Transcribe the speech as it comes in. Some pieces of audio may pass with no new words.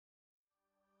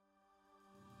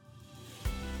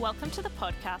Welcome to the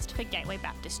podcast for Gateway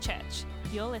Baptist Church.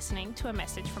 You're listening to a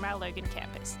message from our Logan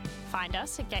campus. Find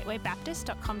us at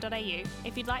gatewaybaptist.com.au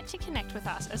if you'd like to connect with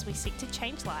us as we seek to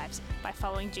change lives by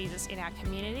following Jesus in our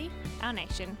community, our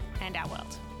nation, and our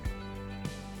world.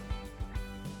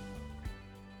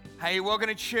 Hey, welcome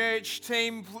to church,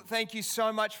 team. Thank you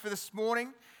so much for this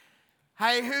morning.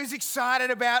 Hey, who's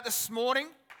excited about this morning?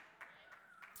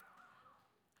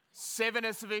 7 of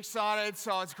us are excited,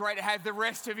 so it's great to have the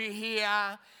rest of you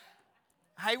here.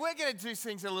 Hey, we're going to do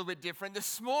things a little bit different.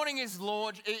 This morning is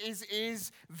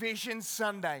Vision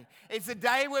Sunday. It's a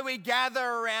day where we gather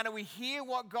around and we hear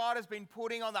what God has been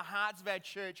putting on the hearts of our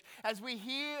church, as we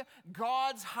hear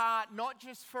God's heart, not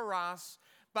just for us,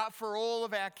 but for all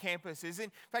of our campuses. In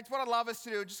fact, what I'd love us to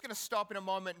do, we're just going to stop in a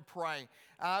moment and pray.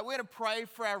 We're going to pray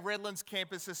for our Redlands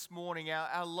campus this morning.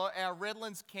 Our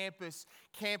Redlands campus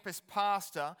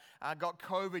pastor got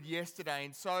COVID yesterday,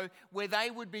 and so where they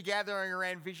would be gathering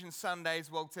around Vision Sundays,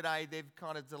 well, today they've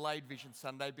kind of delayed Vision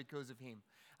Sunday because of him.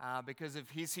 Because of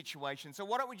his situation. So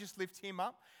why don't we just lift him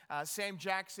up, Sam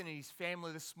Jackson and his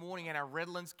family this morning at our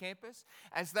Redlands campus,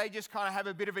 as they just kind of have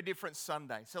a bit of a different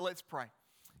Sunday. So let's pray.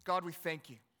 God, we thank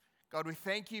you. God, we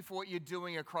thank you for what you're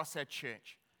doing across our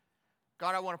church.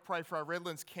 God, I want to pray for our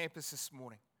Redlands campus this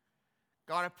morning.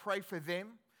 God, I pray for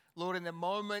them, Lord, in the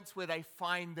moments where they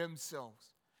find themselves.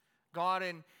 God,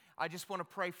 and I just want to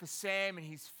pray for Sam and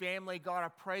his family. God, I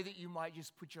pray that you might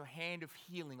just put your hand of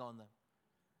healing on them.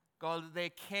 God, that their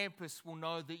campus will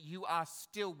know that you are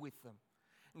still with them.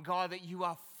 And God, that you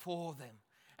are for them.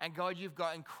 And God, you've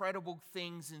got incredible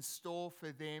things in store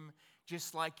for them,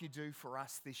 just like you do for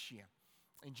us this year.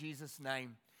 In Jesus'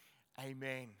 name,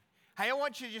 amen. Hey, I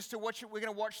want you just to watch it. We're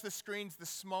going to watch the screens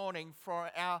this morning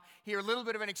hear a little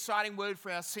bit of an exciting word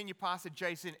for our senior pastor,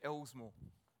 Jason Elsmore.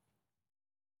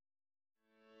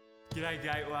 G'day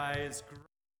Gateway,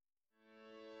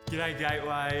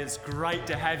 it's great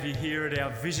to have you here at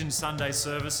our Vision Sunday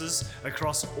services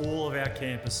across all of our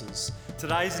campuses.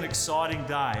 Today's an exciting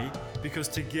day because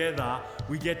together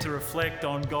we get to reflect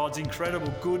on God's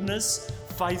incredible goodness,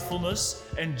 faithfulness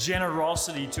and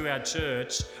generosity to our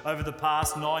church over the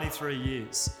past 93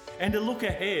 years, and to look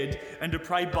ahead and to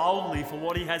pray boldly for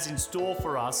what He has in store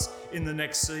for us in the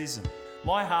next season.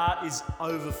 My heart is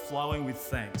overflowing with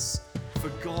thanks for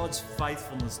God's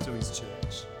faithfulness to His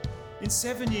church. In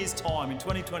 7 years' time, in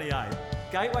 2028,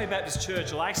 Gateway Baptist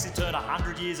Church will actually turn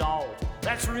 100 years old.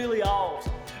 That's really old.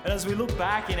 And as we look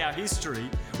back in our history,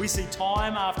 we see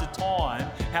time after time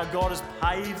how God has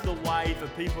paved the way for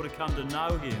people to come to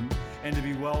know Him and to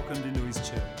be welcomed into His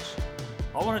church.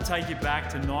 I want to take you back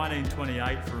to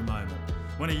 1928 for a moment,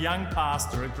 when a young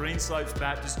pastor at Greenslopes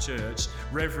Baptist Church,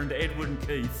 Reverend Edwin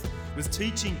Keith, was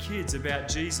teaching kids about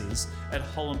Jesus at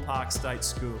Holland Park State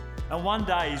School. And one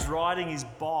day he's riding his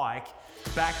bike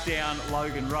back down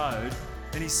Logan Road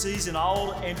and he sees an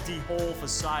old empty hall for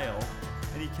sale,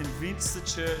 and he convinced the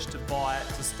church to buy it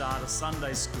to start a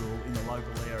Sunday school in the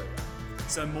local area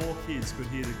so more kids could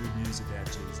hear the good news about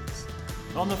Jesus.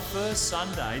 On the first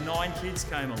Sunday, 9 kids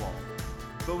came along,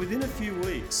 but within a few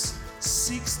weeks,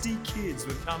 60 kids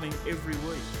were coming every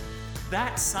week.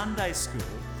 That Sunday school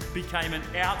became an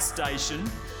outstation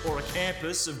or a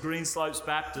campus of Greenslopes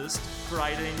Baptist for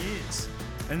 18 years.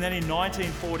 And then in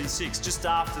 1946, just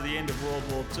after the end of World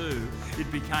War II,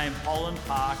 it became Holland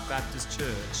Park Baptist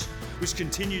Church, which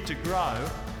continued to grow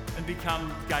and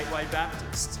become Gateway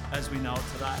Baptist as we know it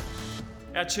today.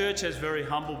 Our church has very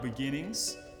humble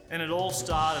beginnings, and it all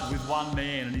started with one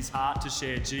man and his heart to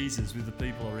share Jesus with the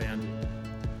people around him.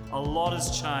 A lot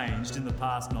has changed in the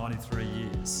past 93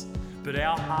 years, but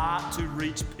our heart to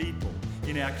reach people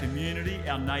in our community,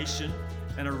 our nation,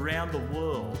 and around the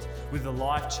world with the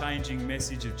life-changing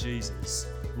message of Jesus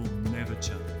will never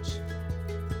change.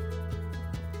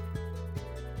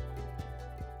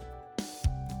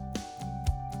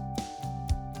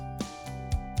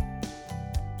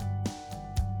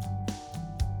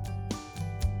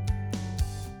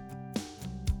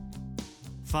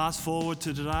 Fast forward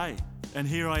to today, and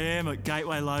here I am at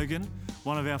Gateway Logan,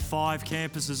 one of our 5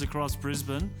 campuses across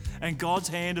Brisbane, and God's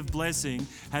hand of blessing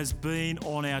has been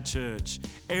on our church.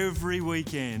 Every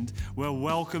weekend, we're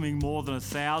welcoming more than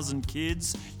 1,000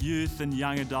 kids, youth and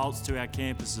young adults to our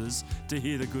campuses to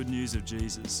hear the good news of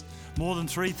Jesus. More than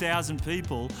 3,000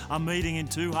 people are meeting in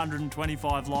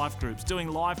 225 life groups, doing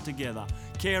life together,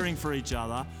 caring for each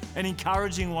other, and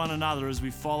encouraging one another as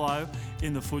we follow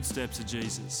in the footsteps of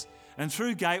Jesus. And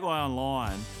through Gateway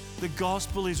Online, the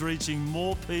gospel is reaching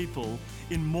more people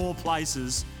in more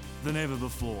places than ever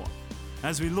before.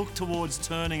 As we look towards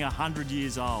turning 100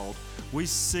 years old, we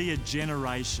see a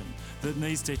generation that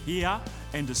needs to hear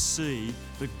and to see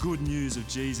the good news of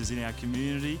Jesus in our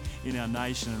community, in our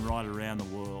nation, and right around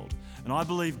the world. And I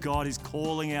believe God is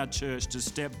calling our church to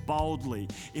step boldly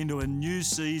into a new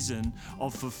season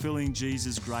of fulfilling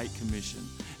Jesus' Great Commission.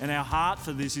 And our heart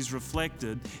for this is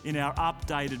reflected in our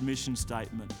updated mission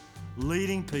statement,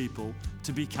 leading people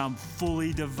to become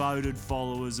fully devoted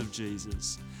followers of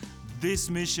Jesus.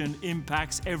 This mission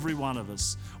impacts every one of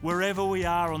us, wherever we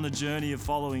are on the journey of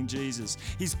following Jesus.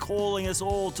 He's calling us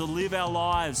all to live our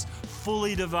lives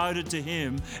fully devoted to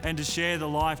Him and to share the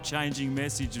life-changing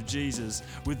message of Jesus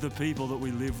with the people that we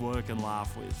live, work and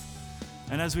laugh with.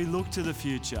 And as we look to the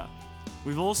future,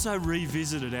 we've also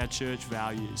revisited our church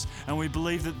values, and we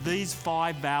believe that these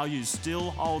 5 values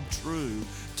still hold true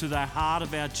to the heart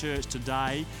of our church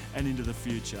today and into the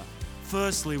future.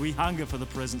 Firstly, we hunger for the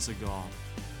presence of God.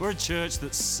 We're a church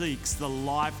that seeks the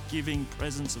life-giving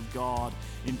presence of God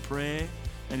in prayer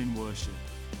and in worship.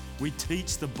 We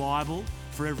teach the Bible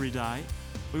for every day.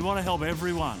 We want to help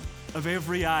everyone of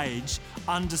every age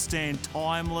understand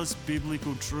timeless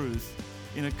biblical truth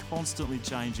in a constantly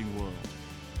changing world.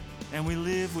 And we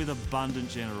live with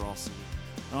abundant generosity.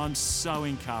 And I'm so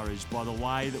encouraged by the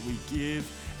way that we give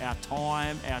our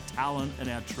time, our talent and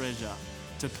our treasure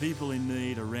to people in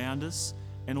need around us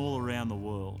and all around the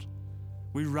world.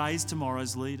 We raise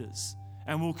tomorrow's leaders,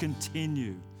 and we'll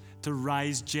continue to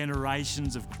raise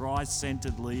generations of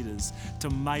Christ-centered leaders to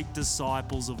make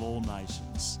disciples of all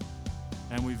nations.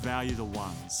 And we value the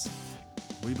ones.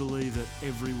 We believe that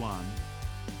everyone,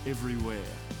 everywhere,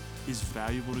 is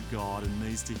valuable to God and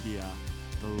needs to hear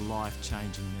the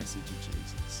life-changing message of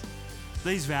Jesus.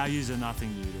 These values are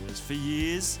nothing new to us. For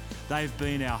years, they've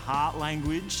been our heart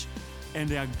language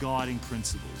and our guiding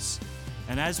principles.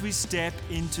 And as we step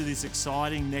into this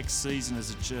exciting next season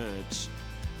as a church,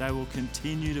 they will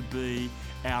continue to be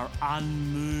our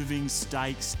unmoving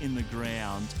stakes in the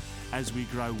ground as we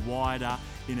grow wider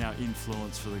in our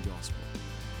influence for the gospel.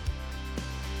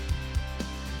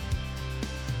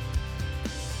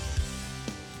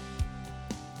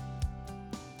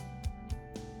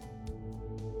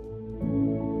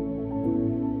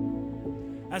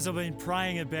 As I've been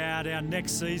praying about our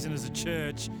next season as a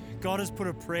church, God has put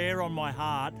a prayer on my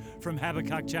heart from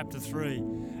Habakkuk chapter 3.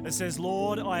 It says,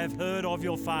 "Lord, I have heard of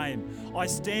your fame. I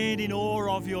stand in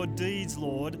awe of your deeds,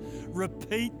 Lord.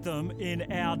 Repeat them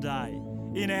in our day.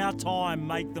 In our time,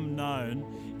 make them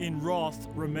known. In wrath,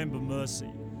 remember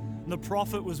mercy." The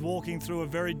prophet was walking through a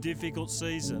very difficult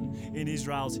season in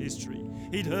Israel's history.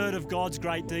 He'd heard of God's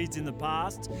great deeds in the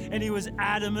past, and he was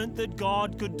adamant that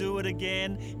God could do it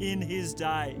again in his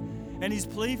day. And his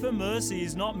plea for mercy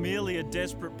is not merely a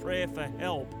desperate prayer for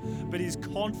help, but is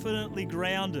confidently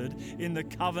grounded in the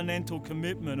covenantal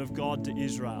commitment of God to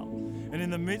Israel. And in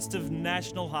the midst of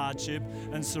national hardship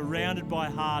and surrounded by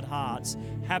hard hearts,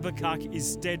 Habakkuk is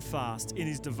steadfast in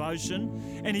his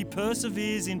devotion, and he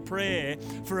perseveres in prayer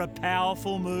for a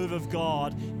powerful move of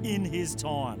God in his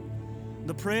time.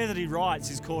 The prayer that he writes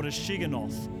is called a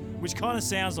Shigionoth, which kind of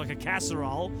sounds like a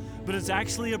casserole, but it's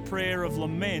actually a prayer of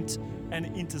lament and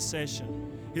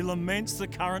intercession. He laments the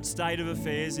current state of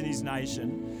affairs in his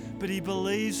nation, but he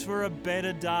believes for a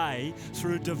better day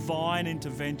through divine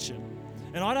intervention.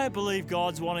 And I don't believe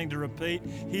God's wanting to repeat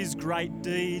his great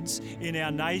deeds in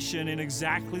our nation in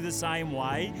exactly the same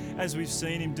way as we've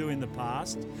seen him do in the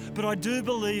past. But I do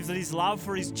believe that his love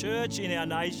for his church in our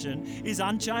nation is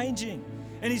unchanging.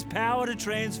 And his power to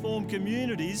transform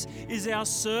communities is our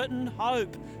certain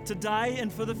hope today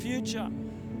and for the future.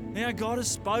 Now, God has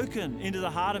spoken into the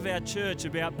heart of our church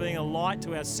about being a light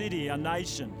to our city, our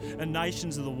nation, and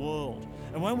nations of the world.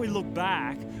 And when we look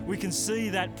back, we can see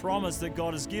that promise that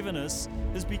God has given us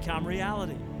has become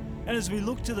reality. And as we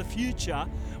look to the future,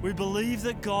 we believe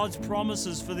that God's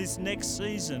promises for this next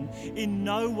season in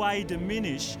no way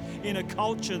diminish in a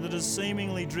culture that has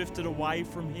seemingly drifted away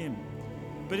from Him.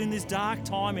 But in this dark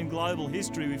time in global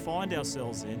history we find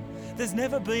ourselves in, there's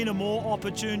never been a more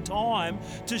opportune time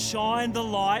to shine the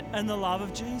light and the love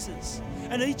of Jesus.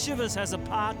 And each of us has a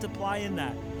part to play in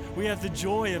that. We have the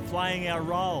joy of playing our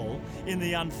role in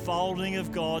the unfolding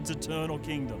of God's eternal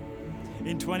kingdom.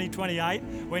 In 2028,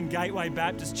 when Gateway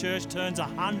Baptist Church turns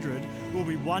 100, we'll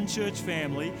be one church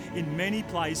family in many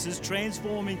places,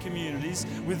 transforming communities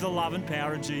with the love and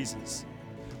power of Jesus.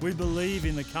 We believe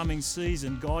in the coming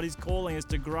season, God is calling us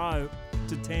to grow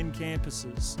to 10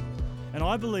 campuses. And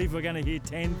I believe we're going to hear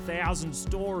 10,000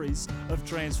 stories of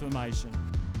transformation.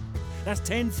 That's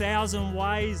 10,000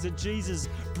 ways that Jesus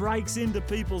breaks into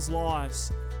people's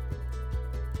lives.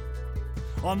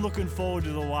 I'm looking forward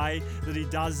to the way that He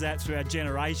does that through our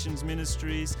Generations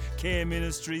ministries, care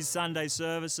ministries, Sunday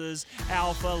services,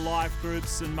 Alpha, life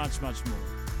groups, and much, much more.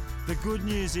 The good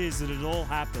news is that it all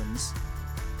happens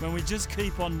when we just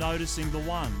keep on noticing the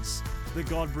ones that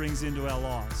God brings into our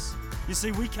lives. You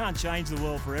see, we can't change the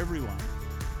world for everyone,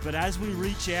 but as we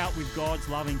reach out with God's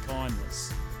loving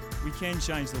kindness, we can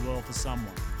change the world for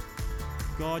someone.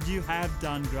 God, you have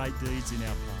done great deeds in our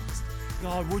past.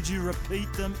 God, would you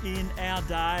repeat them in our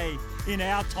day, in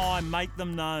our time, make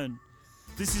them known.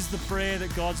 This is the prayer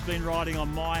that God's been writing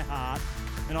on my heart,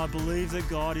 and I believe that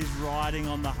God is writing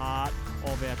on the heart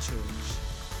of our church.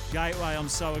 Gateway, I'm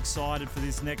so excited for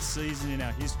this next season in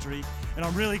our history, and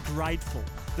I'm really grateful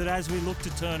that as we look to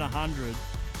turn 100,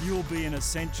 you'll be an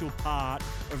essential part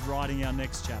of writing our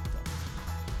next chapter.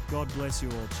 God bless you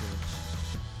all, church.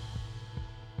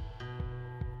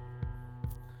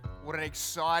 What an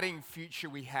exciting future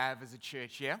we have as a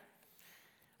church, yeah?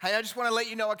 Hey, I just want to let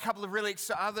you know a couple of really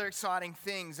other exciting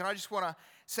things, and I just want to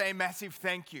say a massive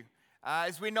thank you.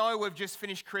 As we know, we've just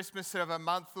finished Christmas sort of a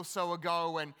month or so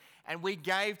ago, and we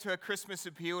gave to a Christmas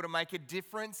appeal to make a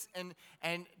difference and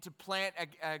to plant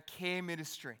a care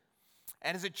ministry.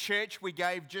 And as a church, we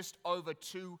gave just over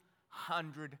 $200,000.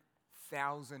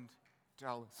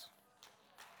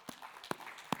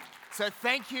 So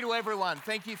thank you to everyone.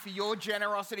 Thank you for your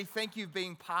generosity. Thank you for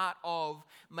being part of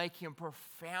making a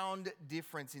profound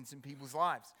difference in some people's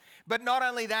lives. But not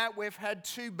only that, we've had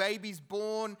 2 babies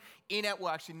born in our,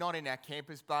 well, actually not in our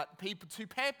campus, but two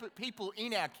people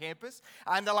in our campus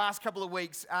in the last couple of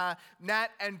weeks. Nat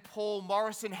and Paul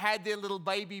Morrison had their little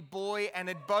baby boy and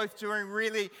are both doing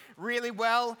really, really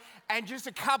well. And just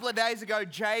a couple of days ago,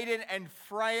 Jaden and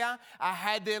Freya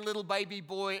had their little baby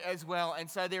boy as well. And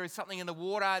so there is something in the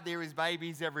water, there is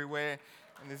babies everywhere,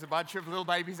 and there's a bunch of little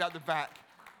babies out the back.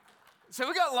 So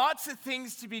we've got lots of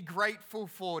things to be grateful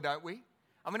for, don't we?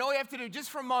 I mean, all we have to do, just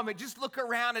for a moment, just look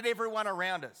around at everyone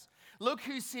around us. Look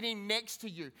who's sitting next to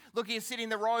you. Look who's sitting in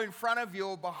the row in front of you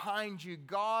or behind you.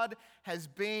 God has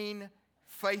been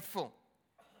faithful.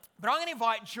 But I'm going to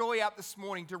invite Joy up this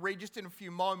morning to read just in a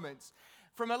few moments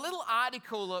from a little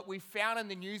article that we found in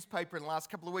the newspaper in the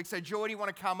last couple of weeks. So Joy, do you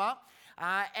want to come up?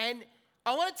 And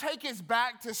I want to take us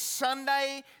back to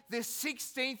Sunday, the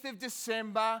 16th of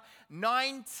December,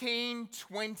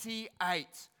 1928.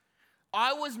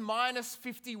 I was minus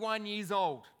 51 years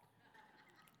old.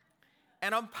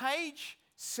 And on page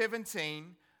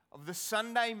 17 of the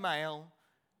Sunday Mail,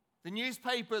 the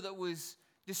newspaper that was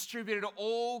distributed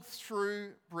all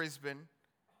through Brisbane,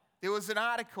 there was an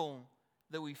article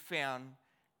that we found.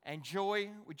 And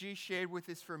Joy, would you share with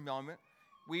us for a moment?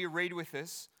 Will you read with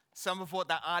us some of what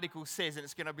that article says, and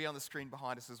it's going to be on the screen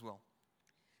behind us as well.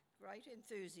 Great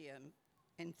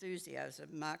enthusiasm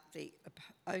marked the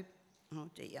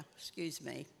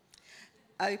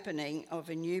opening of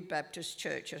a new Baptist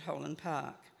church at Holland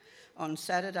Park. On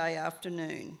Saturday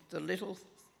afternoon, the little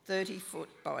 30-foot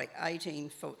by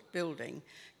 18-foot building,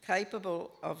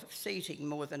 capable of seating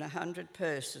more than 100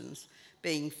 persons,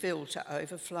 being filled to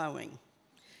overflowing.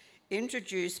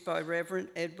 Introduced by Reverend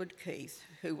Edward Keith,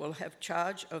 who will have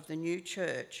charge of the new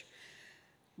church,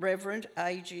 Reverend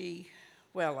A.G.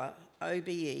 Weller,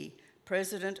 OBE,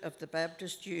 President of the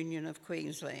Baptist Union of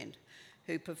Queensland,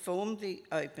 who performed the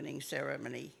opening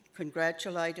ceremony,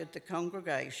 congratulated the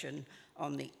congregation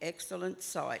on the excellent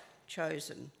site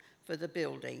chosen for the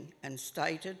building and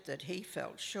stated that he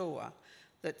felt sure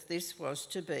that this was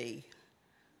to be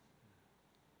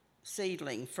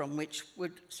seedling from which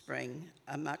would spring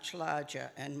a much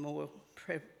larger and more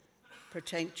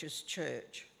pretentious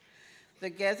church.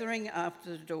 The gathering, after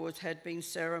the doors had been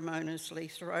ceremoniously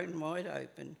thrown wide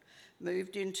open,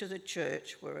 moved into the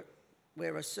church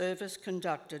where a service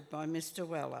conducted by Mr.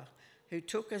 Weller, who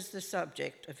took as the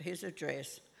subject of his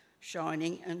address,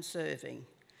 Shining and Serving.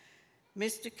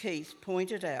 Mr. Keith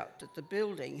pointed out that the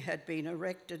building had been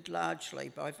erected largely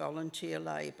by volunteer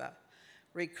labour,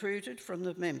 recruited from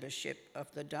the membership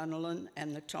of the Dunellan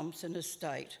and the Thompson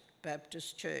Estate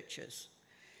Baptist churches.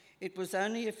 It was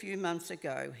only a few months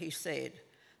ago, he said,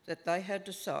 that they had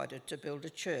decided to build a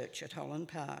church at Holland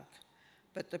Park,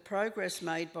 but the progress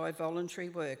made by voluntary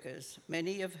workers,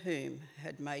 many of whom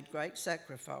had made great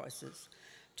sacrifices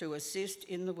to assist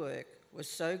in the work, was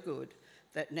so good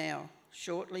that now,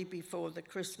 shortly before the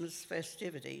Christmas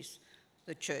festivities,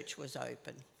 the church was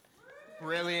open.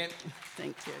 Brilliant.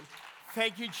 Thank you.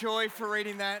 Thank you, Joy, for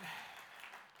reading that.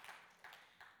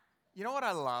 You know what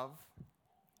I love?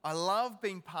 I love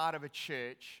being part of a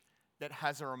church that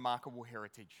has a remarkable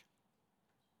heritage.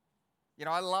 You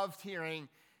know, I loved hearing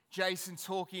Jason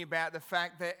talking about the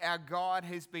fact that our God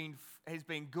has been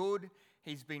good,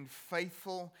 He's been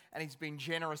faithful, and He's been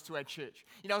generous to our church.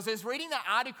 You know, as I was reading that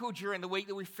article during the week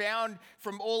that we found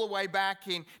from all the way back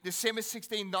in December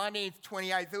 16, 19th,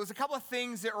 28th, there was a couple of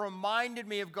things that reminded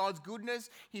me of God's goodness,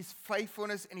 His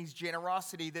faithfulness, and His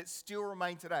generosity that still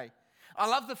remain today. I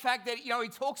love the fact that, he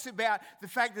talks about the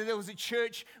fact that there was a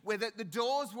church where the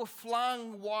doors were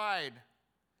flung wide,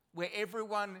 where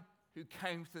everyone who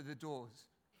came through the doors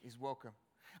is welcome.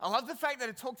 I love the fact that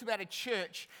it talked about a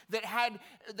church that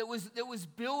was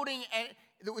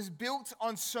built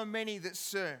on so many that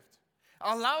served.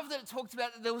 I love that it talked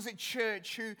about that there was a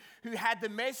church who had the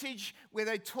message where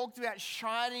they talked about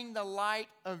shining the light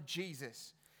of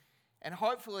Jesus. And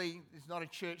hopefully, there's not a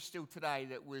church still today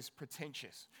that was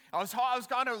pretentious. I was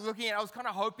kind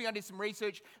of hoping, I did some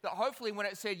research, that hopefully when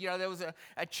it said, there was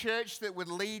a church that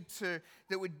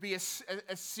would be a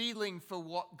ceiling for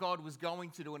what God was going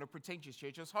to do in a pretentious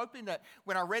church. I was hoping that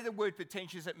when I read the word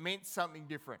pretentious, it meant something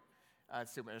different. It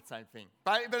still meant the same thing.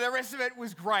 But the rest of it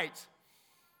was great.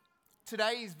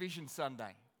 Today is Vision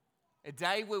Sunday, a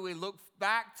day where we look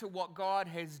back to what God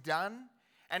has done.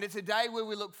 And it's a day where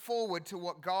we look forward to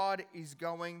what God is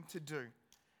going to do.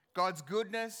 God's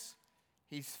goodness,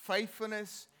 His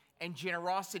faithfulness, and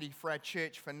generosity for our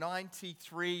church for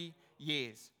 93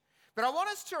 years. But I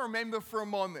want us to remember for a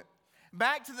moment,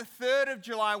 back to the 3rd of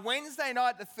July, Wednesday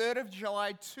night, the 3rd of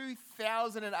July,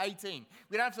 2018.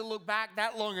 We don't have to look back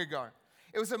that long ago.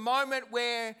 It was a moment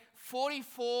where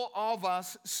 44 of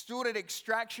us stood at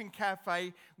Extraction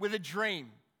Cafe with a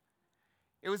dream.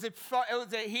 Here's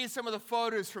some of the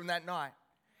photos from that night.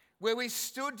 Where we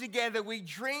stood together, we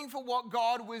dreamed for what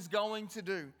God was going to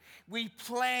do. We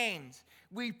planned,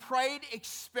 we prayed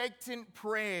expectant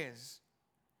prayers,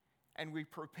 and we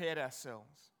prepared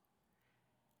ourselves.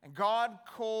 And God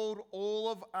called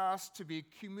all of us to be a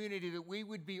community that we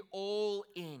would be all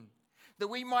in. That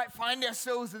we might find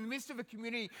ourselves in the midst of a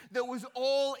community that was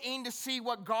all in to see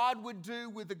what God would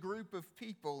do with a group of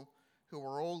people who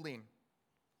were all in.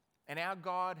 And our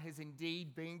God has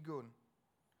indeed been good.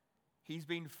 He's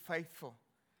been faithful.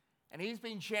 And He's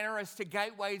been generous to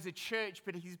Gateway as a church,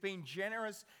 but He's been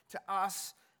generous to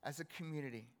us as a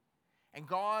community. And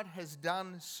God has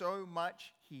done so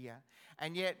much here,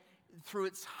 and yet through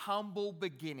its humble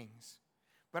beginnings.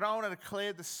 But I want to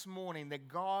declare this morning that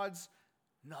God's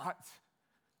not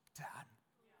done.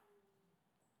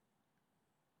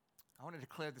 I want to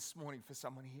declare this morning for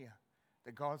someone here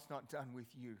that God's not done with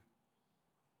you.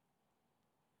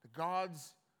 That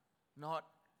God's not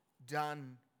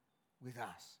done with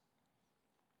us.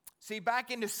 See, back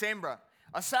in December,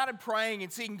 I started praying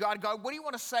and seeking God, what do you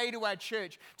want to say to our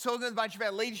church? Talking with a bunch of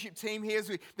our leadership team here as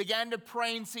we began to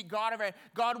pray and seek God,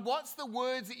 God, what's the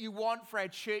words that you want for our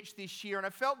church this year? And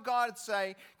I felt God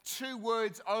say 2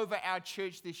 words over our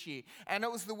church this year. And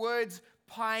it was the words,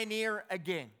 pioneer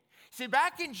again. See,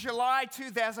 back in July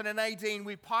 2018,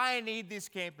 we pioneered this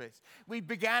campus. We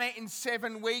began it in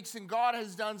 7 weeks, and God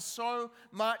has done so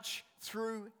much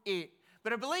through it.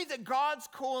 But I believe that God's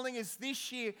calling us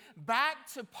this year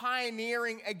back to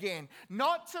pioneering again.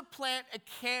 Not to plant a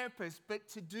campus, but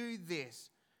to do this.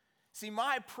 See,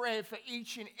 my prayer for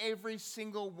each and every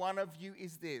single one of you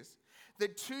is this.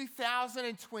 That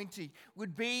 2020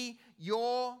 would be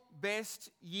your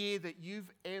best year that you've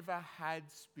ever had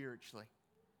spiritually.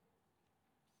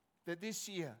 That this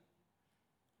year,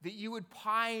 that you would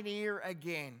pioneer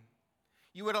again.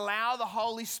 You would allow the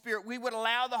Holy Spirit, we would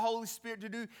allow the Holy Spirit to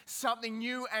do something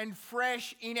new and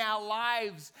fresh in our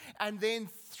lives and then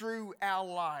through our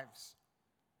lives.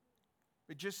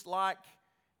 But just like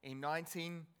in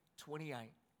 1928,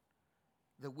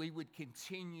 that we would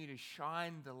continue to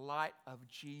shine the light of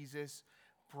Jesus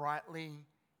brightly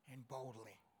and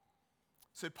boldly.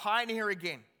 So pioneer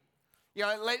again.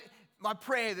 My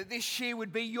prayer that this year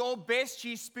would be your best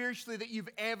year spiritually that you've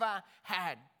ever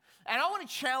had. And I want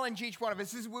to challenge each one of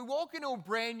us as we walk into a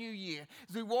brand new year,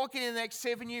 as we walk into the next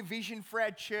 7-year vision for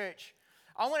our church.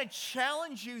 I want to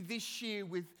challenge you this year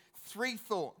with 3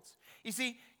 thoughts. You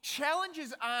see,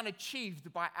 challenges aren't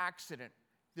achieved by accident.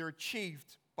 They're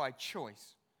achieved by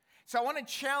choice. So I want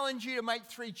to challenge you to make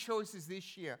 3 choices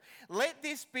this year. Let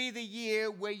this be the year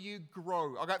where you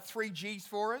grow. I've got 3 G's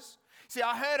for us. See,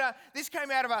 I heard this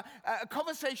came out of a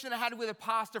conversation I had with a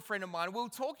pastor friend of mine. We were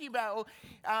talking about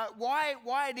why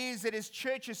it is that as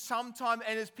churches sometimes,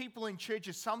 and as people in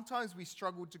churches, sometimes we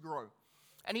struggle to grow.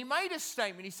 And he made a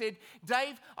statement. He said,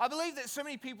 Dave, I believe that so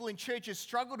many people in churches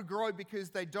struggle to grow because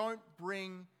they don't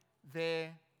bring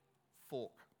their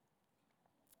fork.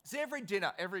 So every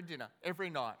dinner, every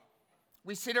night,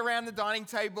 we sit around the dining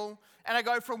table and I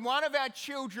go from one of our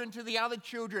children to the other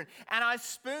children and I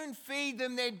spoon feed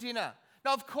them their dinner.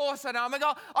 Now, of course I know.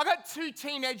 I got 2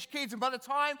 teenage kids, and by the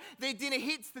time their dinner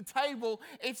hits the table,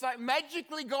 it's like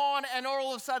magically gone, and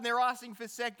all of a sudden they're asking for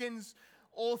seconds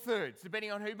or thirds,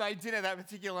 depending on who made dinner that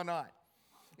particular night.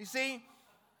 You see,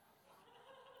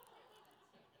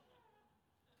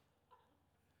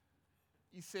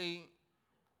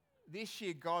 this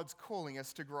year God's calling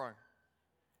us to grow.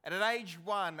 And at age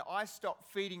 1, I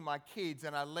stopped feeding my kids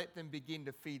and I let them begin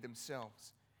to feed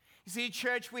themselves. You see,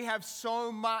 church, we have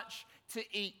so much to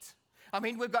eat. I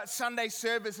mean, we've got Sunday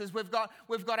services, we've got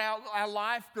our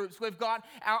life groups, we've got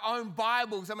our own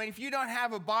Bibles. I mean, if you don't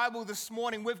have a Bible this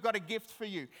morning, we've got a gift for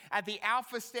you. At the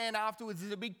Alpha stand afterwards,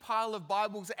 there's a big pile of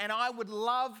Bibles, and I would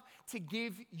love to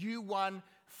give you one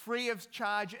free of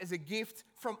charge as a gift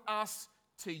from us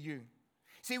to you.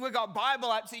 See, we've got Bible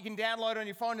apps that you can download on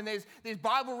your phone, and there's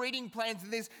Bible reading plans,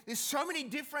 and there's so many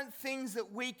different things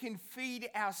that we can feed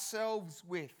ourselves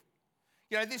with.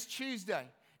 You know, this Tuesday,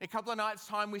 in a couple of nights'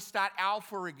 time, we start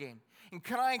Alpha again. And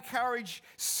can I encourage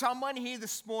someone here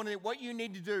this morning that what you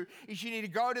need to do is you need to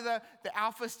go to the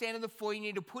Alpha stand in the foyer, you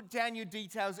need to put down your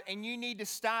details, and you need to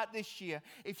start this year.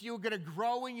 If you're going to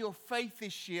grow in your faith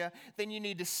this year, then you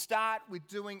need to start with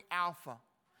doing Alpha.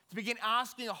 To begin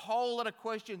asking a whole lot of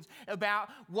questions about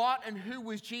what and who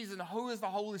was Jesus and who is the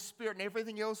Holy Spirit and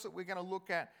everything else that we're going to look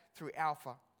at through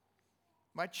Alpha.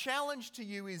 My challenge to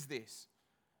you is this.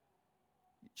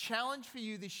 The challenge for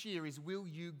you this year is, will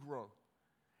you grow?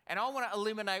 And I want to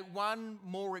eliminate one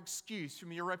more excuse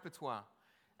from your repertoire.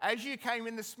 As you came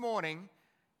in this morning,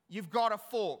 you've got a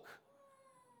fork.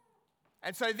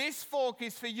 And so this fork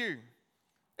is for you.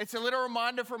 It's a little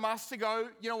reminder from us to go,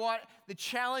 you know what? The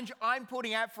challenge I'm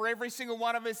putting out for every single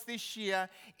one of us this year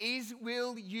is,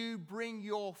 will you bring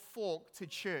your fork to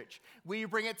church? Will you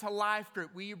bring it to life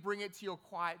group? Will you bring it to your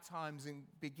quiet times and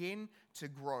begin to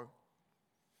grow?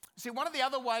 See, one of the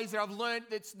other ways that I've learned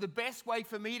that's the best way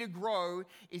for me to grow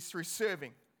is through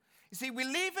serving. You see, we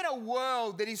live in a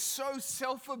world that is so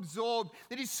self-absorbed,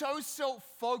 that is so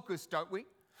self-focused, don't we?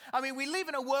 I mean, we live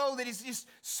in a world that is just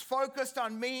focused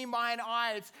on me, mine,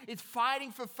 I. It's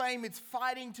fighting for fame. It's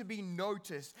fighting to be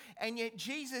noticed. And yet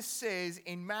Jesus says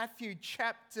in Matthew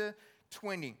chapter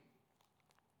 20,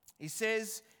 he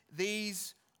says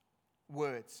these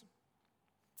words.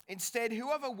 Instead,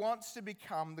 whoever wants to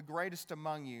become the greatest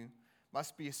among you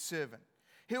must be a servant.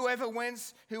 Whoever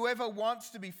wants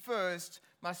to be first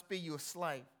must be your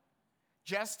slave.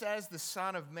 Just as the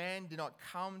Son of Man did not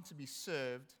come to be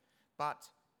served, but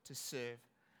to serve,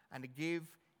 and to give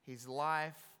his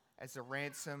life as a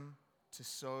ransom to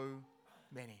so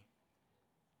many.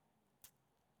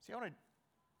 See, I want to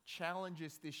challenge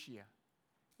us this year.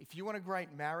 If you want a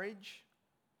great marriage,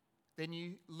 then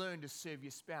you learn to serve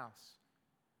your spouse.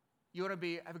 You want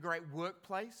to have a great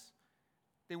workplace,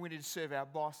 then we need to serve our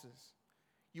bosses.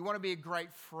 You want to be a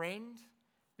great friend,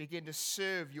 begin to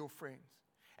serve your friends.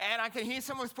 And I can hear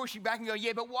someone's pushing back and go,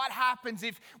 yeah, but what happens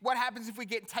if we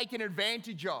get taken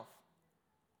advantage of?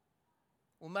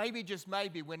 Well, maybe, just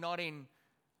maybe, we're not in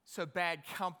so bad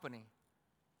company,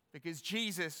 because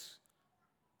Jesus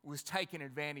was taken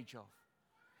advantage of.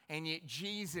 And yet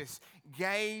Jesus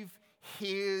gave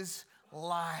his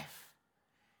life.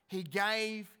 He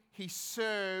gave, he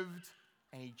served,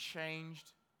 and he changed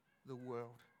the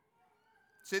world.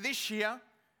 So this year,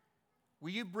 will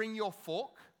you bring your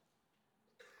fork?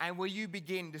 And will you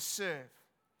begin to serve?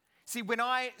 See, when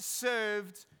I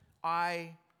served,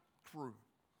 I grew.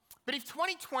 But if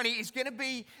 2020 is going to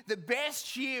be the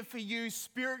best year for you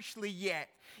spiritually yet,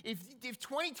 if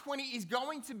 2020 is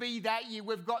going to be that year,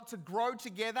 we've got to grow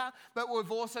together, but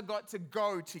we've also got to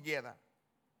go together.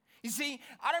 You see,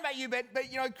 I don't know about you,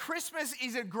 but you know, Christmas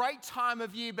is a great time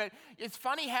of year, but it's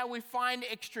funny how we find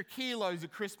extra kilos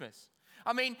at Christmas.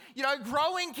 I mean, you know,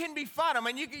 growing can be fun. I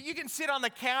mean, you can sit on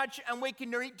the couch and we can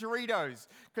eat Doritos,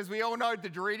 because we all know the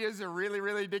Doritos are really,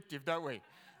 really addictive, don't we?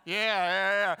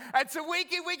 Yeah. And so we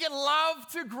can love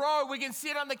to grow. We can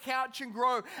sit on the couch and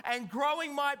grow. And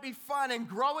growing might be fun, and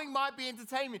growing might be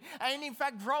entertainment. And in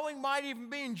fact, growing might even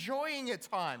be enjoying at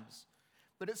times.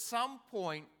 But at some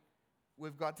point,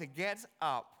 we've got to get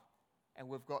up and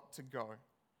we've got to go.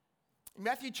 In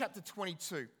Matthew chapter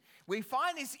 22, we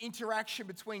find this interaction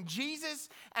between Jesus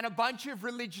and a bunch of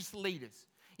religious leaders.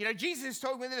 You know, Jesus is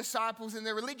talking with the disciples, and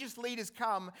the religious leaders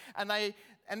come and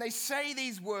they say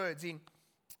these words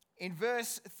in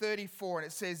verse 34, and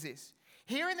it says this.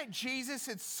 Hearing that Jesus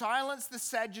had silenced the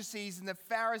Sadducees and the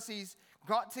Pharisees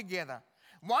got together.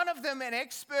 One of them, an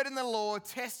expert in the law,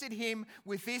 tested him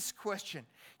with this question.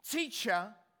 Teacher,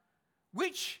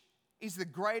 which is the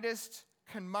greatest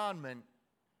commandment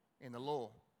in the law?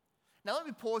 Now let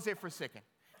me pause there for a second.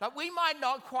 Like, we might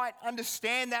not quite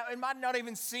understand that. It might not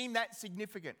even seem that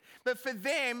significant. But for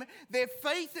them, their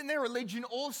faith and their religion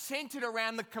all centered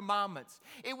around the commandments.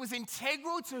 It was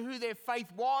integral to who their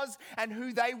faith was and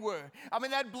who they were. I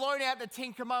mean, they'd blown out the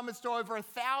 10 Commandments to over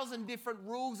 1,000 different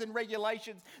rules and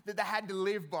regulations that they had to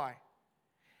live by.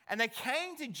 And they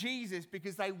came to Jesus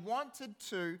because they wanted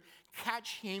to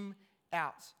catch him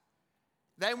out.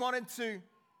 They wanted to,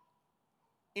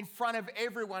 in front of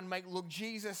everyone, make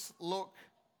Jesus look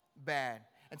bad.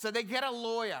 And so they get a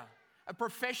lawyer, a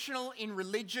professional in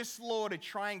religious law, to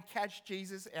try and catch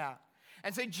Jesus out.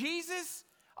 And so Jesus,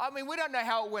 I mean, we don't know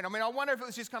how it went. I mean, I wonder if it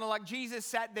was just kind of like Jesus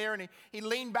sat there and he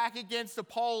leaned back against a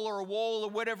pole or a wall or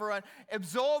whatever and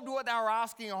absorbed what they were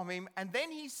asking of him. And then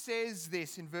he says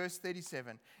this in verse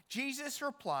 37. Jesus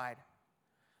replied,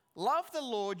 "Love the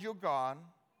Lord your God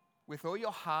with all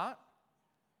your heart,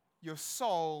 your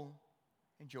soul,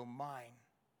 and your mind.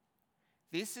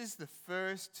 This is the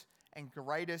first and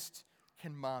greatest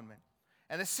commandment.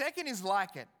 And the second is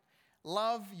like it.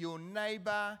 Love your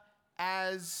neighbor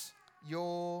as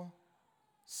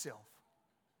yourself."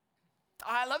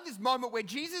 I love this moment where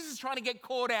Jesus is trying to get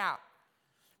caught out.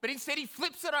 But instead he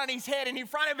flips it on his head and in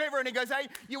front of everyone he goes, "Hey,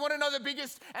 you want to know the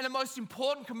biggest and the most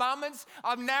important commandments?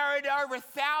 I've narrowed over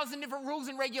 1,000 different rules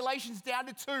and regulations down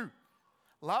to 2.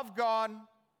 Love God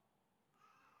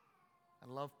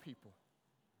and love people."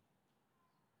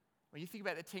 When you think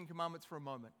about the 10 Commandments for a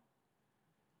moment,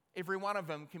 every one of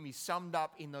them can be summed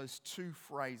up in those 2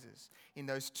 phrases, in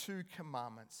those 2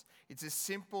 commandments. It's as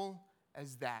simple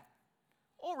as that.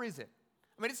 Or is it?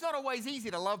 I mean, it's not always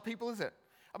easy to love people, is it?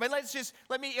 I mean,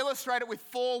 let me illustrate it with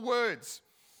 4 words.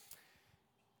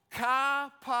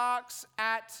 Car parks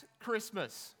at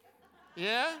Christmas.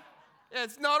 Yeah?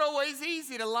 It's not always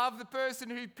easy to love the person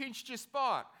who pinched your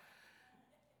spot.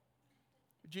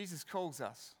 Jesus calls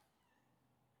us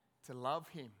to love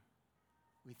him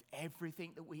with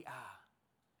everything that we are.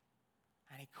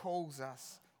 And he calls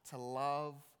us to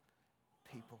love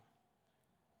people.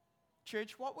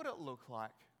 Church, what would it look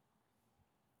like?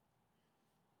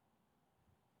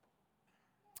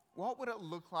 What would it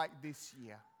look like this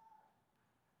year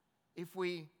if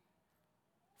we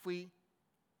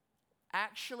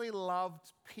actually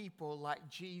loved people like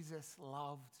Jesus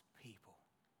loved people?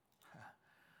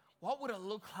 What would it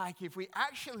look like if we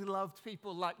actually loved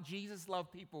people like Jesus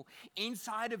loved people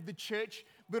inside of the church,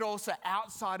 but also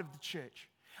outside of the church?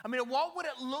 I mean, what would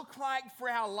it look like for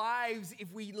our lives if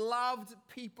we loved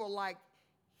people like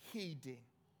he did?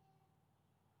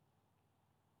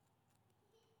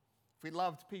 If we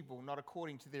loved people not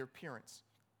according to their appearance,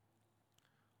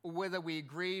 or whether we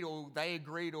agreed or they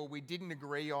agreed or we didn't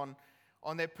agree on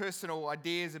their personal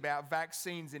ideas about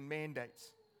vaccines and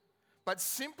mandates, but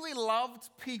simply loved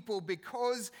people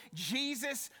because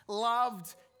Jesus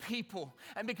loved people.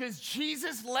 And because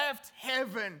Jesus left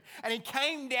heaven and he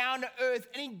came down to earth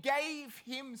and he gave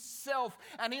himself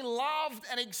and he loved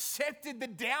and accepted the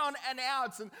down and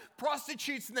outs and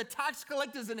prostitutes and the tax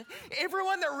collectors and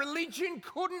everyone that religion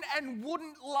couldn't and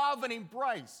wouldn't love and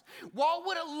embrace. What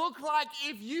would it look like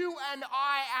if you and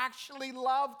I actually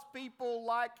loved people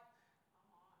like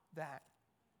that?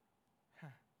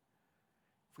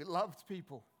 If we loved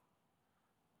people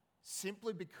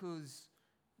simply because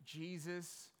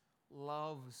Jesus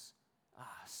loves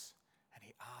us and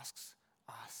he asks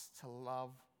us to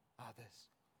love others.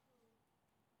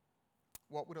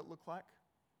 What would it look like?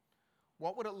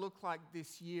 What would it look like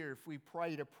this year if we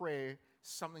prayed a prayer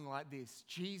something like this?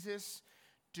 Jesus,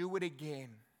 do it again,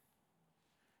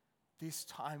 this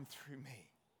time through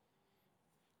me.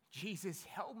 Jesus,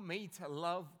 help me to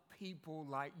love people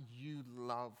like you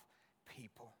love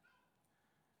people.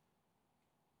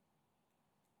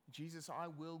 Jesus, I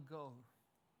will go.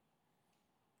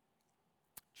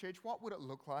 Church, what would it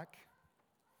look like?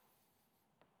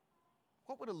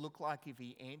 What would it look like if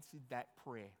he answered that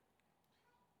prayer?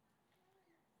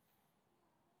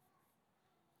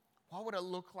 What would it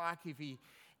look like if he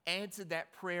answered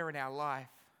that prayer in our life?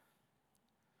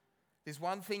 There's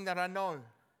one thing that I know,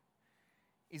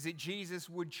 is that Jesus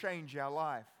would change our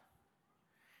life.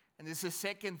 And there's a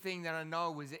second thing that I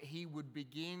know, is that he would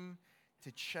begin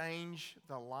to change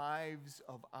the lives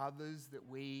of others that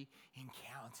we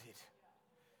encountered.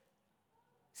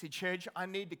 See, church, I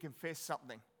need to confess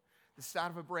something. The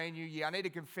start of a brand new year, I need to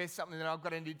confess something, that I've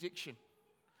got an addiction.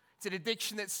 It's an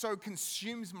addiction that so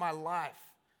consumes my life.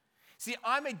 See,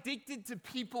 I'm addicted to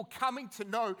people coming to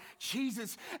know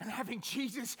Jesus and having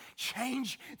Jesus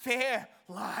change their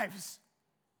lives.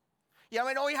 Yeah, I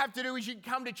mean, all you have to do is you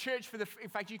come to church in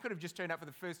fact, you could have just turned up for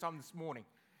the first time this morning.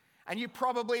 And you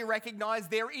probably recognize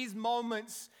there is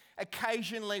moments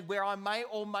occasionally where I may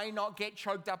or may not get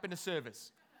choked up in a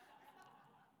service.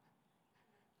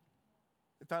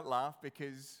 But don't laugh,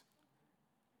 because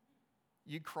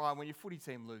you cry when your footy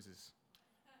team loses,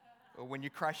 or when you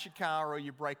crash your car, or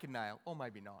you break a nail, or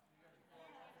maybe not.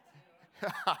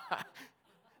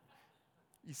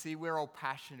 You see, we're all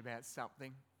passionate about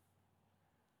something.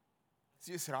 It's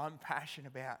just that I'm passionate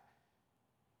about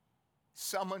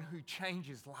someone who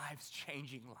changes lives,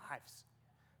 changing lives.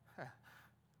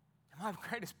 My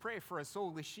greatest prayer for us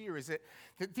all this year is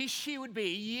that this year would be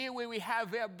a year where we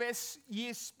have our best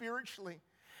year spiritually.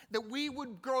 That we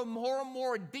would grow more and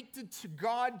more addicted to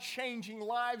God changing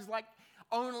lives like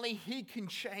only He can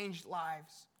change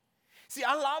lives. See,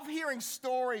 I love hearing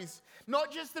stories,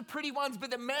 not just the pretty ones, but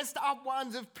the messed up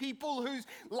ones of people whose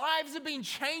lives have been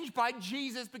changed by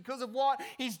Jesus because of what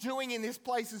He's doing in this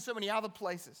place and so many other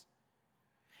places.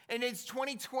 And it's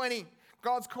 2020.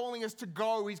 God's calling us to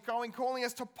go. He's calling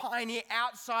us to pioneer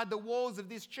outside the walls of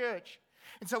this church.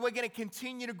 And so we're going to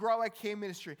continue to grow our care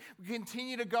ministry. We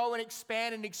continue to go and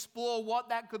expand and explore what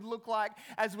that could look like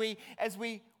as we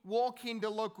walk into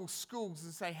local schools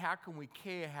and say, how can we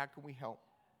care? How can we help?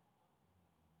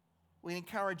 We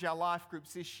encourage our life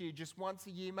groups this year just once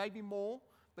a year, maybe more,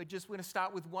 but just we're going to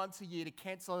start with once a year to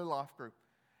cancel a life group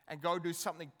and go do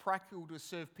something practical to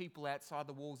serve people outside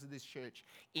the walls of this church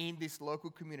in this local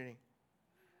community.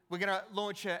 We're going to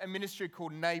launch a ministry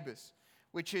called Neighbours,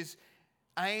 which is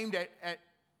aimed at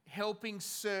helping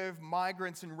serve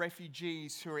migrants and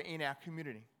refugees who are in our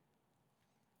community.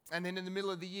 And then in the middle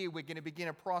of the year, we're going to begin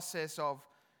a process of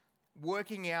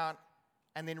working out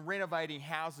and then renovating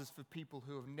houses for people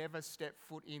who have never stepped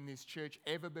foot in this church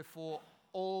ever before,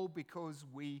 all because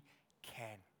we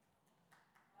can.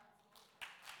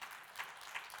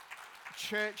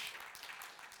 Church,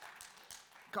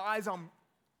 guys, I'm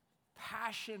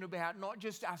passionate about not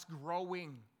just us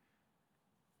growing,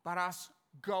 but us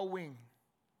going.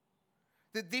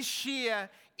 That this year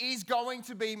is going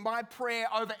to be my prayer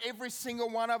over every single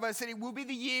one of us, and it will be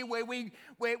the year where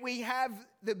we have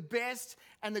the best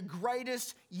and the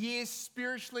greatest year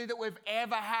spiritually that we've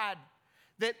ever had.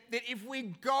 That if we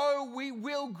go, we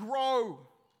will grow.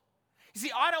 You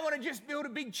see, I don't want to just build a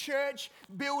big church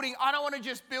building. I don't want to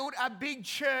just build a big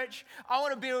church. I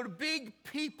want to build big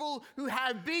people who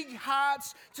have big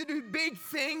hearts to do big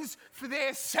things for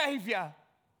their Savior.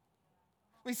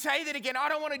 We say that again. I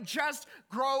don't want to just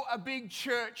grow a big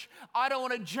church. I don't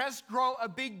want to just grow a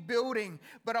big building,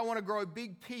 but I want to grow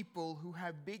big people who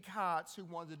have big hearts, who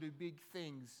want to do big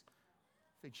things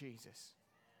for Jesus.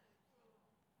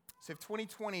 So if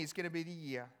 2020 is going to be the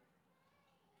year,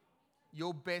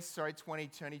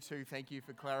 2022, thank you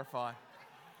for clarifying.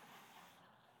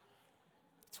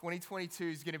 2022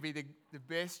 is going to be the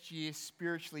best year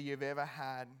spiritually you've ever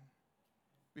had.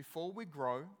 Before we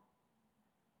grow,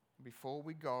 before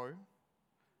we go,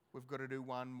 we've got to do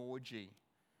one more G.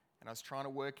 And I was trying to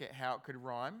work out how it could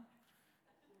rhyme,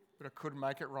 but I couldn't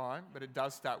make it rhyme, but it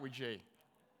does start with G.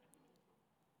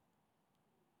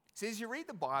 So as you read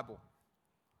the Bible,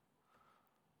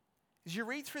 as you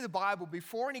read through the Bible,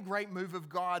 before any great move of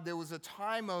God, there was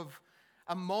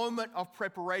a moment of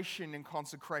preparation and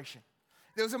consecration.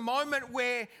 There was a moment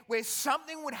where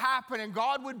something would happen and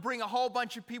God would bring a whole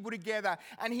bunch of people together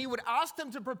and He would ask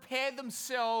them to prepare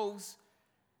themselves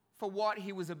for what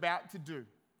He was about to do.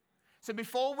 So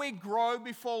before we grow,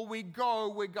 before we go,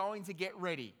 we're going to get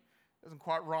ready. Doesn't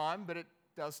quite rhyme, but it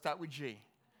does start with G.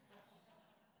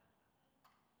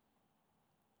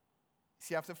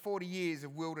 See, after 40 years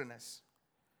of wilderness,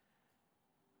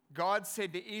 God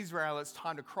said to Israel, it's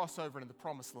time to cross over into the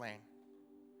promised land.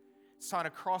 It's time to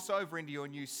cross over into your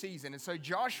new season. And so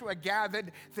Joshua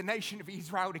gathered the nation of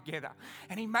Israel together.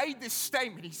 And he made this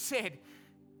statement. He said,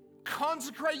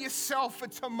 consecrate yourself, for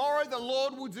tomorrow the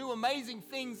Lord will do amazing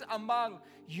things among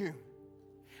you.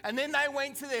 And then they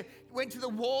went to the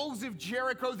walls of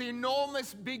Jericho, the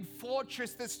enormous big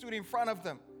fortress that stood in front of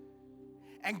them.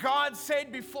 And God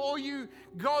said, before you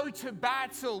go to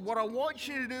battle, what I want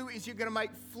you to do is you're going to make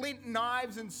flint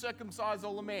knives and circumcise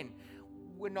all the men.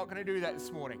 We're not going to do that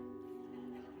this morning.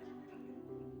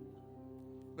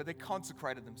 But they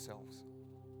consecrated themselves.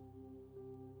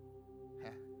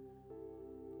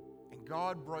 And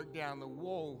God broke down the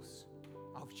walls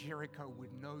of Jericho with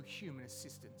no human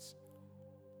assistance.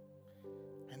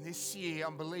 And this year,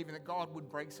 I'm believing that God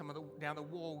would break down the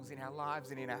walls in our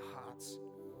lives and in our hearts.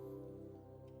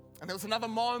 And there was another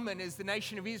moment as the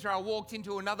nation of Israel walked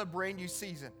into another brand new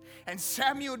season. And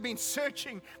Samuel had been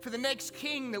searching for the next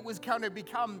king that was going to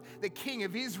become the king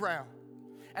of Israel.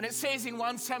 And it says in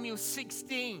 1 Samuel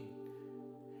 16,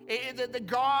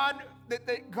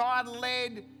 That God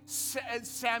led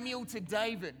Samuel to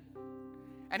David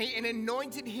and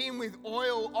anointed him with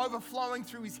oil overflowing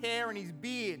through his hair and his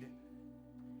beard.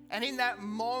 And in that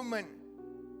moment,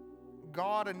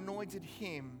 God anointed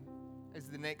him as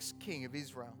the next king of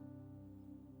Israel.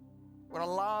 What I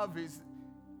love is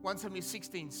 1 Samuel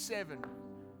 16:7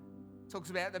 talks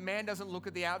about the man doesn't look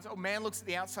at the outside, or man looks at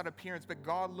the outside appearance, but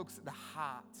God looks at the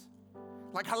heart.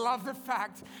 Like, I love the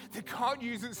fact that God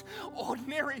uses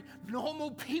ordinary,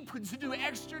 normal people to do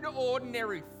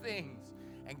extraordinary things.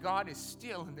 And God is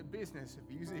still in the business of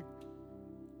using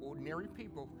ordinary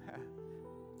people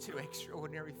to do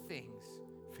extraordinary things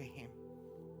for Him.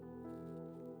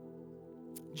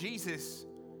 Jesus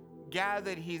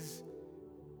gathered His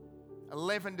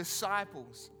 11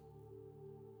 disciples,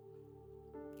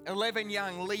 11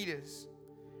 young leaders.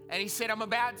 And He said, I'm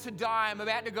about to die. I'm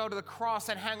about to go to the cross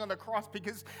and hang on the cross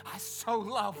because I so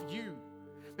love you.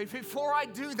 But before I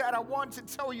do that, I want to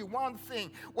tell you one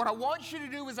thing. What I want you to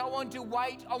do is I want you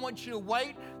to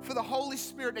wait for the Holy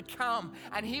Spirit to come.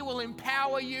 And He will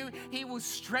empower you. He will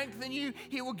strengthen you.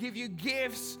 He will give you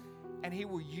gifts. And He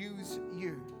will use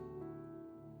you.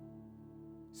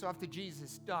 So after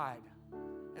Jesus died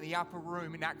in the upper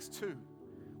room in Acts 2,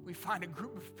 we find a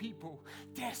group of people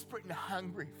desperate and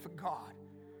hungry for God.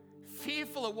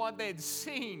 Fearful of what they'd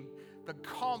seen, but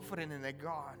confident in their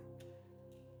God.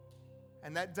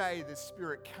 And that day the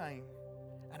Spirit came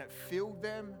and it filled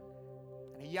them.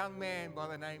 And a young man by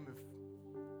the name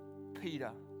of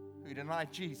Peter, who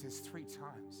denied Jesus 3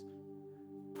 times,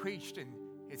 preached, and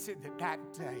it said that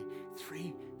that day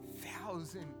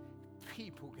 3,000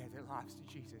 people gave their lives to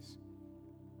Jesus.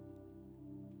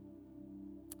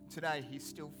 Today He's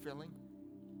still filling.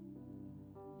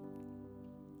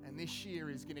 And this year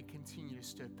is going to continue to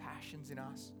stir passions in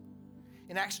us.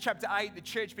 In Acts chapter 8, the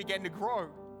church began to grow.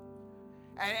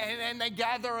 And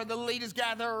the leaders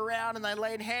gather around and they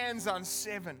laid hands on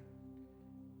 7.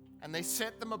 And they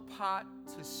set them apart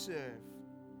to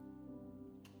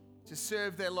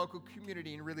serve their local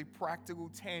community in really practical,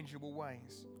 tangible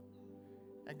ways.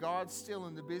 And God's still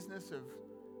in the business of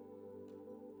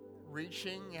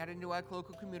reaching out into our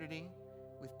local community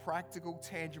with practical,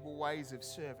 tangible ways of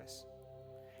service.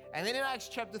 And then in Acts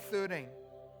chapter 13,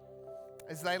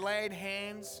 as they laid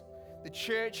hands, the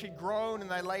church had grown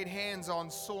and they laid hands on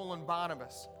Saul and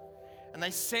Barnabas. And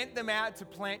they sent them out to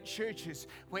plant churches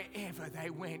wherever they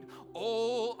went,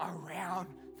 all around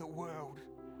the world.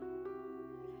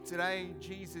 Today,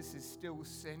 Jesus is still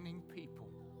sending people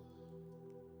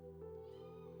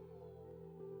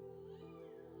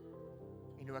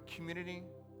into our community,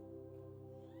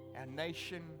 our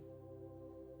nation,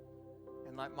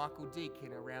 and like Michael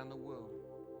Deacon, around the world.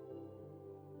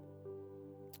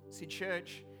 See,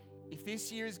 church, if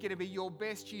this year is going to be your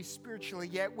best year spiritually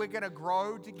yet, we're going to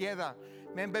grow together.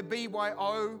 Remember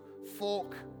BYO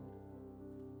Fork.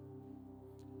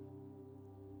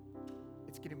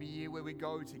 It's going to be a year where we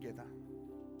go together.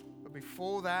 But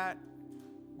before that,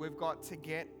 we've got to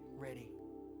get ready.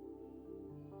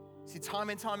 See, time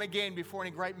and time again, before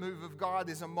any great move of God,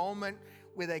 there's a moment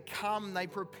where they come, they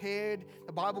prepared.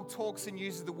 The Bible talks and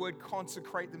uses the word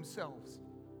consecrate themselves.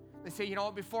 They say, you know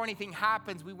what, before anything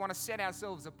happens, we want to set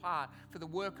ourselves apart for the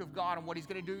work of God and what He's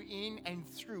going to do in and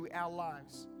through our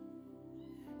lives.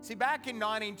 See, back in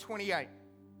 1928,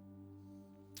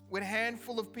 when a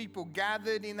handful of people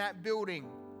gathered in that building,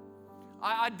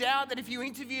 I doubt that if you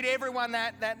interviewed everyone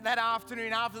that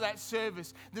afternoon after that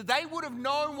service, that they would have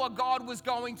known what God was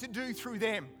going to do through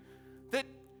them. That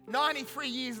 93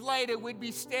 years later, we'd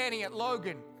be standing at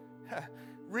Logan,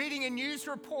 reading a news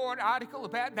report article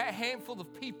about that handful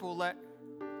of people that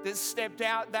stepped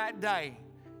out that day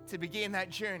to begin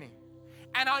that journey.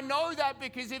 And I know that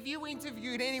because if you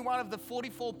interviewed any one of the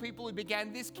 44 people who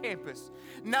began this campus,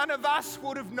 none of us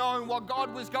would have known what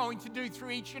God was going to do through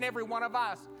each and every one of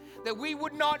us. That we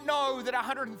would not know that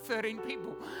 113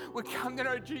 people would come to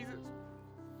know Jesus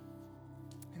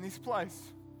in this place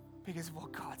because of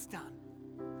what God's done.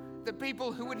 The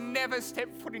people who would never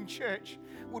step foot in church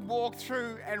would walk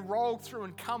through and roll through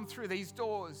and come through these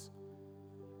doors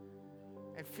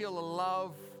and feel the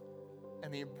love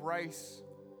and the embrace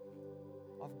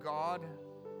of God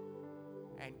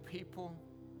and people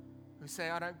who say,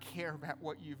 I don't care about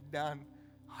what you've done.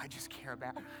 I just care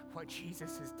about what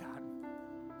Jesus has done.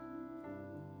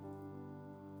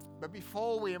 But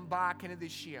before we embark into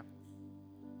this year,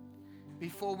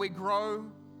 before we grow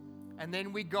and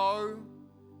then we go,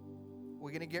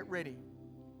 we're going to get ready.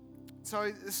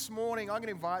 So this morning, I'm going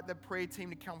to invite the prayer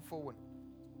team to come forward.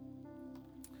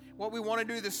 What we want to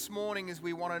do this morning is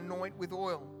we want to anoint with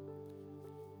oil.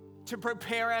 to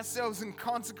prepare ourselves and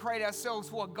consecrate ourselves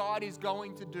for what God is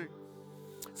going to do.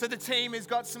 So the team has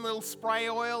got some little spray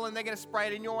oil and they're going to spray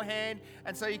it in your hand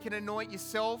and so you can anoint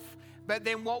yourself. But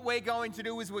then what we're going to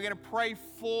do is we're going to pray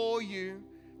for you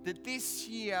that this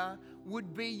year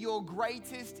would be your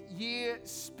greatest year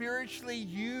spiritually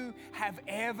you have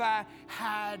ever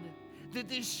had. That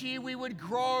this year we would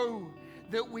grow,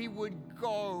 that we would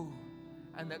go,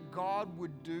 and that God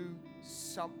would do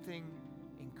something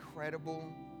incredible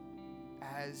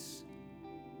as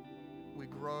we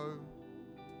grow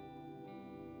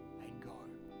and go.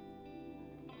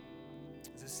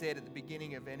 As I said at the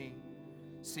beginning of any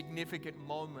significant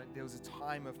moment, there was a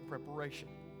time of preparation.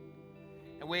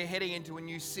 And we're heading into a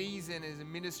new season as a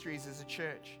ministries, as a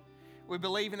church. We're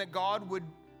believing that God would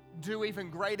do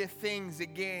even greater things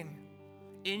again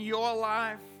in your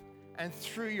life and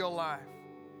through your life.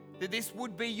 That this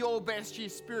would be your best year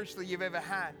spiritually you've ever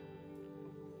had.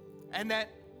 And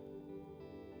that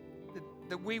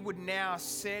we would now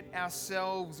set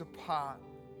ourselves apart.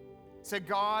 So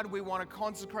God, we want to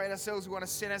consecrate ourselves. We want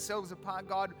to set ourselves apart.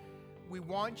 God, we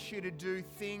want you to do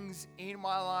things in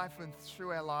my life and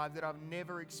through our life that I've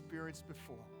never experienced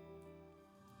before.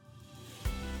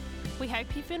 We hope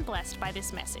you've been blessed by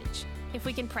this message. If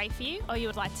we can pray for you or you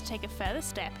would like to take a further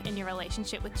step in your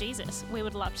relationship with Jesus, we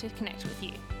would love to connect with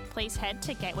you. Please head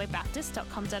to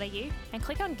gatewaybaptist.com.au and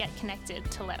click on Get Connected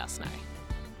to let us know.